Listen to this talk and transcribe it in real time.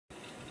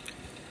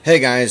Hey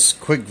guys,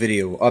 quick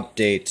video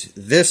update.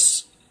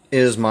 This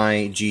is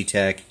my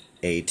Geeetech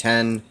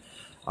A10.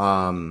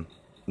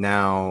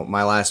 Now,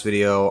 my last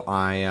video,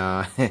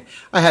 I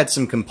I had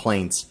some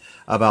complaints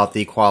about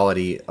the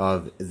quality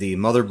of the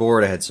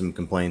motherboard. I had some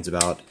complaints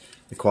about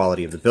the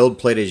quality of the build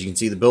plate. As you can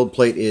see, the build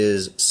plate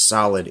is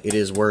solid. It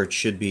is where it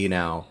should be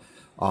now.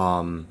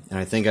 And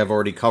I think I've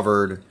already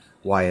covered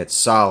why it's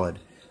solid.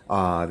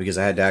 Because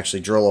I had to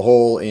actually drill a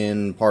hole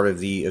in part of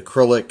the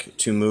acrylic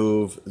to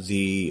move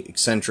the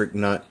eccentric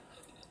nut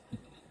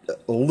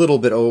a little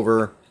bit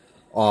over,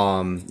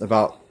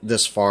 about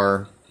this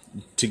far,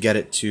 to get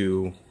it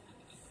to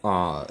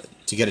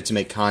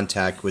make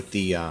contact with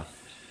the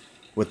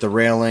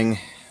railing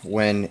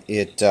when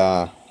it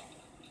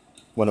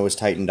was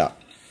tightened up.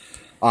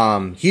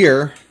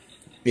 Here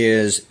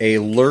is a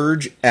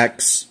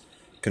Lerdge-x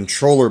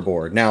controller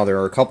board. Now there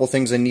are a couple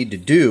things I need to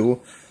do,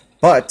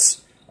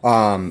 but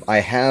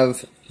I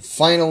have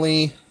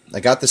finally,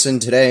 I got this in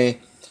today.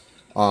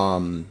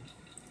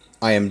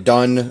 I am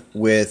done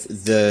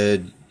with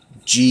the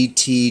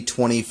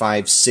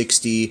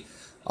GT2560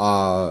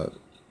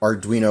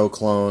 Arduino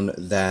clone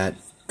that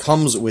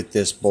comes with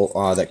this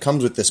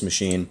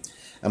machine.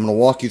 I'm going to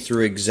walk you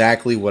through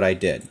exactly what I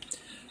did.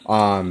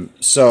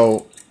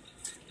 So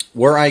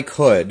where I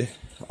could,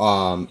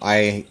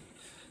 I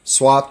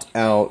swapped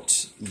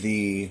out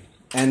the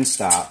end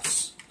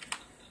stops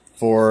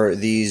for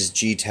these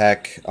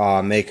Geeetech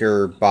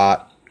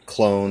MakerBot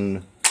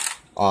clone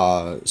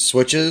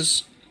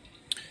switches.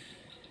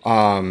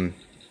 I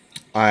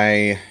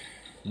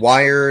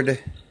wired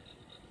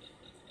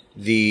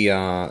the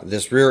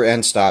this rear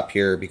end stop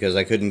here because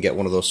I couldn't get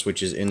one of those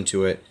switches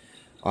into it.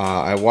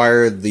 I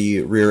wired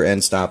the rear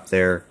end stop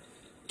there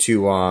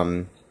to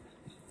a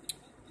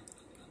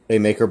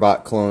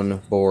MakerBot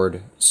clone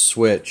board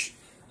switch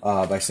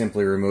by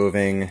simply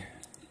removing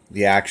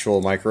the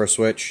actual micro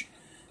switch,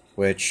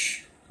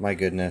 which, my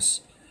goodness,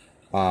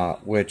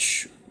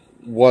 which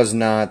was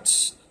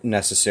not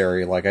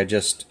necessary. Like, I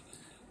just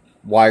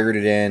wired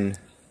it in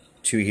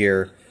to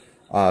here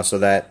so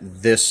that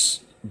this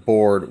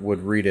board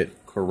would read it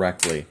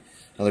correctly.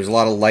 Now there's a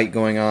lot of light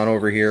going on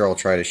over here. I'll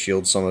try to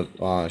shield some of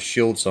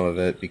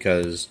it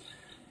because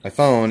my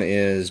phone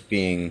is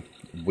being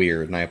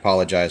weird, and I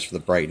apologize for the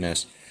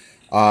brightness.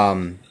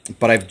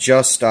 But I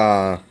just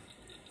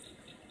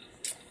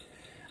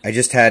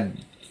had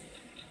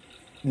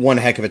one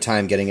heck of a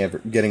time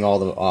getting all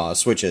the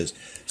switches.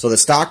 So the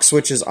stock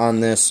switches on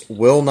this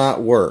will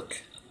not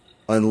work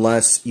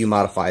unless you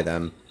modify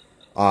them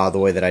the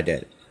way that I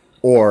did,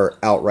 or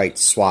outright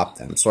swap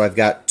them. So I've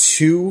got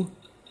two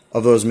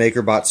of those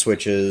MakerBot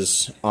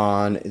switches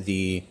on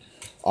the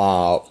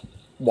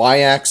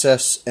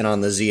Y-axis and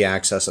on the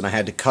Z-axis, and I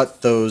had to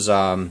cut those.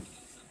 Down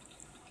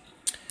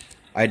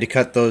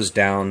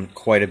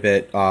quite a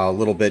bit, a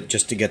little bit,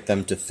 just to get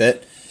them to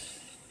fit.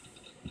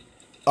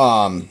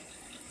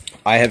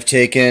 I have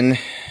taken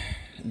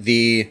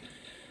the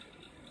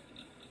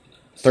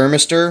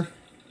thermistor,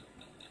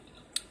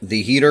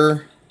 the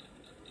heater,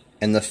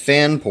 and the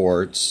fan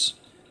ports,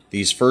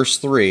 these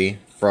first three,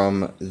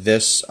 from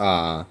this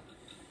little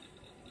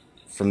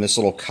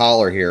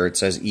collar here. It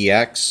says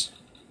EX.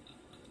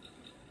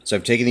 So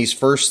I've taken these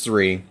first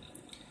three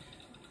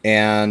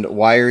and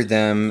wired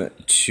them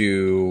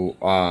to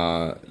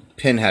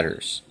pin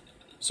headers.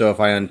 So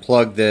if I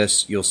unplug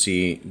this, you'll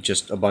see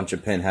just a bunch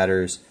of pin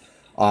headers,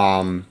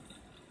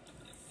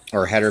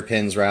 or header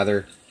pins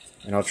rather.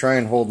 And I'll try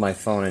and hold my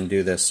phone and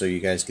do this so you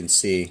guys can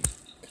see.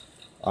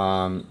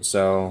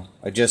 So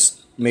I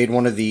just made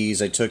one of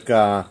these. I took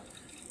a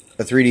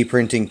 3D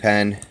printing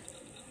pen.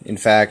 In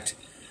fact,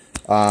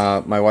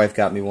 my wife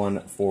got me one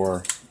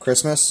for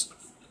Christmas.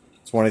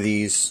 It's one of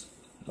these.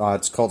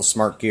 It's called a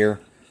Smart Gear.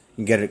 You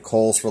can get it at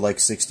Kohl's for like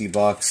 60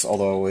 bucks,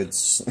 although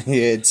it's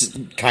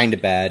kind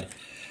of bad.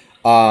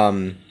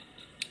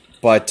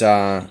 But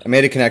I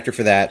made a connector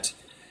for that.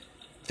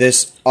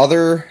 This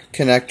other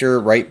connector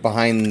right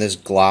behind this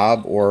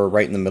glob, or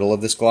right in the middle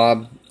of this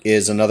glob,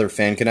 is another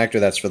fan connector.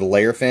 That's for the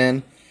layer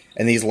fan.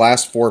 And these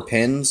last four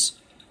pins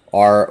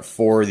are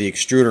for the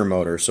extruder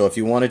motor. So if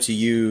you wanted to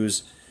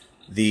use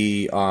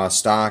the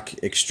stock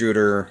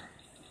extruder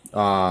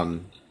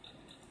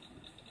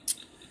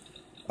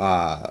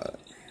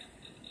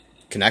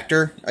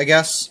connector, I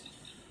guess,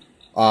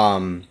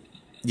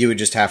 you would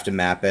just have to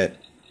map it,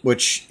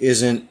 which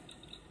isn't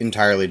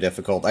entirely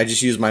difficult. I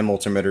just used my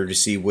multimeter to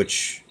see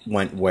which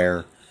went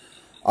where.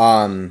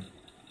 I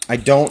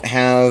don't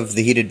have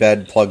the heated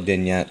bed plugged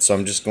in yet, so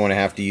I'm just going to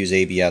have to use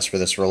ABS for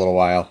this for a little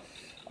while.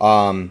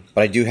 But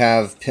I do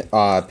have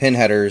pin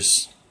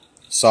headers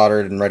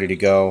soldered and ready to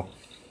go.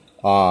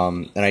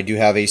 And I do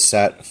have a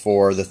set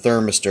for the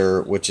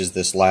thermistor, which is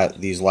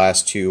these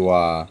last two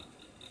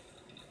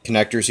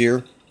connectors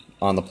here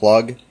on the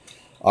plug.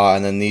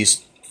 And then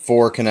these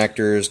four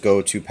connectors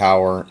go to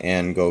power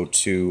and go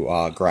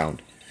to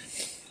ground.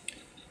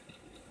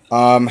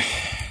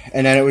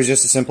 And then it was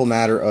just a simple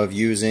matter of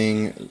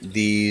using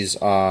these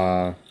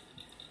NEMA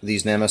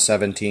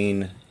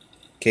 17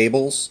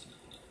 cables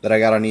that I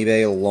got on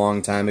eBay a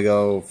long time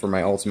ago for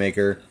my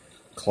Ultimaker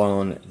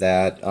clone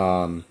that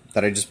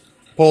that I just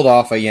pulled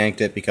off. I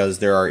yanked it because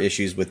there are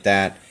issues with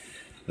that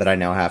I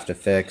now have to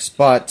fix.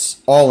 But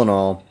all in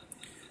all,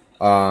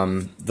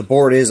 the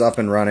board is up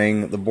and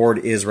running. The board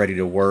is ready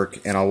to work,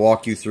 and I'll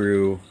walk you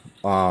through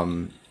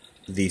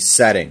the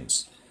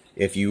settings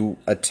if you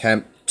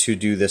attempt to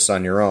do this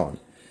on your own.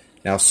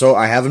 Now, so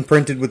I haven't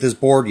printed with this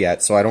board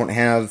yet, so I don't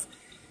have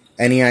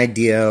any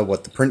idea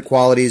what the print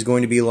quality is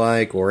going to be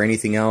like or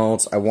anything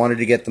else. I wanted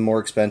to get the more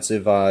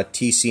expensive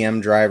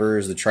TCM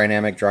drivers, the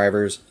Trinamic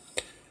drivers.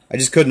 I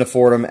just couldn't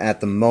afford them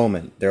at the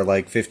moment. They're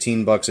like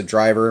 15 bucks a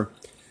driver,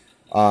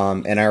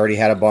 and I already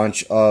had a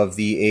bunch of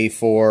the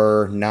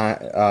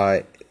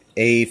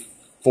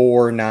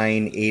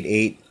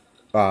A4988.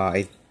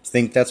 I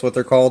think that's what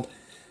they're called.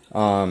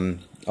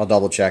 I'll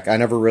double check. I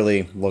never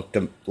really looked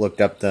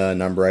up the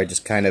number. I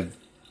just kind of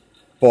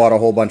bought a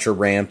whole bunch of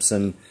ramps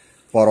and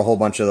bought a whole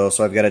bunch of those.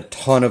 So I've got a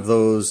ton of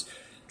those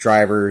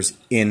drivers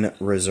in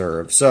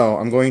reserve. So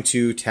I'm going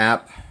to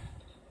tap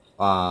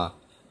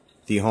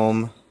the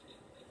home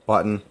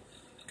button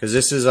because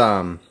this is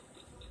a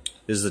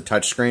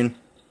touch screen.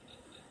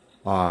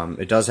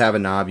 It does have a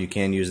knob. You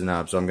can use the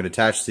knob. So I'm going to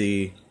attach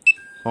the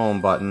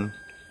home button,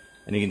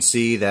 and you can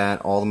see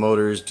that all the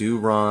motors do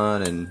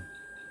run, and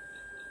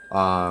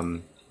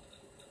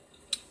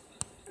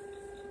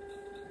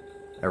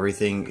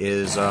everything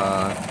is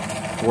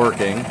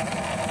working,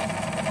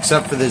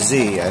 except for the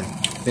Z. I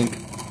think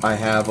I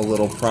have a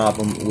little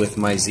problem with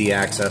my Z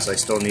axis. I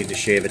still need to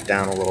shave it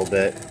down a little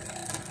bit,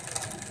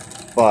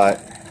 but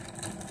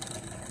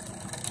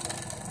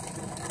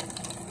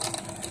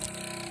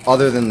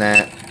other than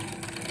that,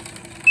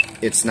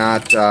 it's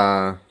not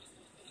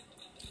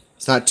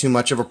too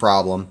much of a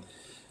problem.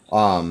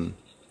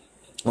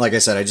 Like I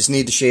said, I just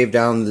need to shave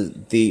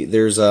down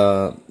there's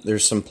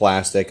some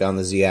plastic on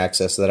the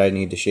Z-axis that I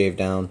need to shave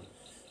down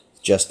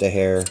just a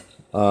hair.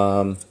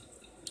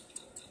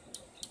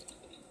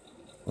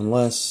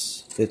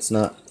 Unless it's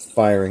not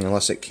firing,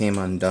 unless it came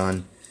undone.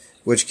 In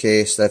which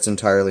case, that's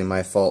entirely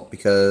my fault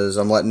because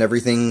I'm letting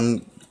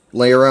everything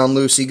lay around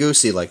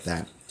loosey-goosey like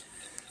that.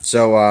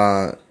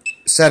 So,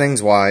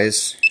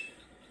 settings-wise,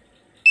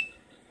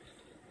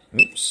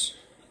 oops.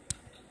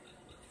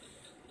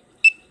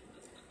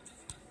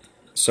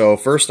 So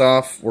first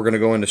off, we're going to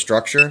go into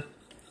structure,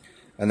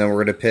 and then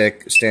we're going to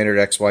pick standard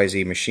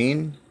XYZ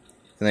machine,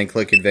 and then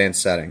click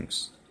advanced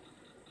settings.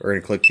 We're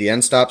going to click the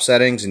end stop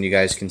settings, and you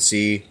guys can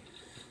see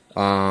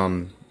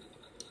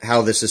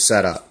how this is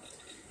set up.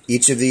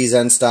 Each of these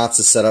end stops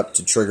is set up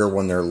to trigger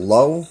when they're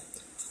low,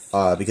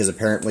 because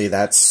apparently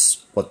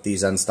that's what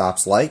these end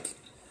stops like.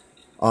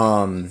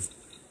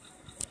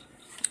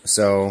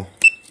 So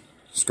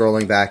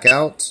scrolling back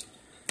out,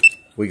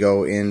 we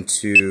go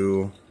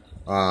into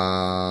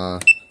the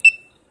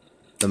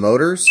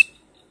motors,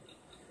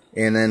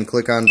 and then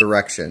click on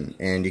direction,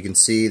 and you can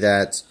see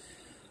that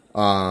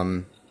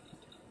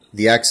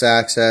the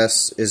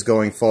x-axis is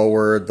going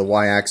forward, the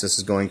y-axis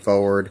is going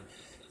forward,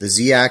 the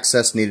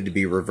z-axis needed to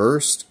be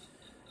reversed,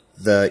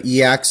 the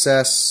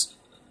e-axis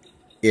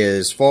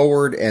is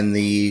forward, and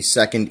the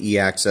second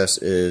e-axis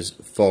is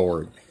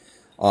forward.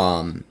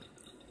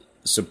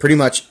 So pretty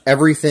much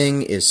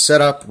everything is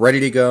set up, ready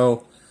to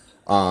go.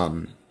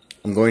 I'm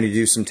going to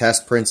do some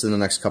test prints in the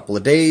next couple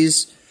of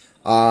days,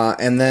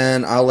 and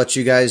then I'll let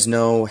you guys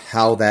know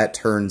how that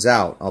turns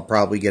out. I'll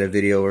probably get a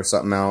video or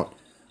something out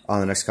on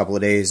the next couple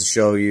of days to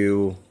show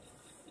you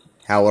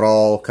how it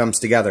all comes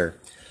together.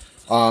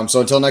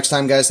 So until next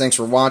time, guys, thanks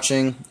for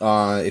watching.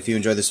 If you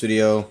enjoyed this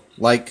video,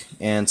 like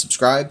and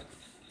subscribe.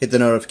 Hit the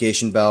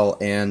notification bell,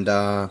 and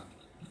I'll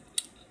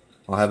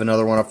have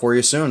another one up for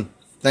you soon.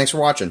 Thanks for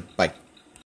watching. Bye.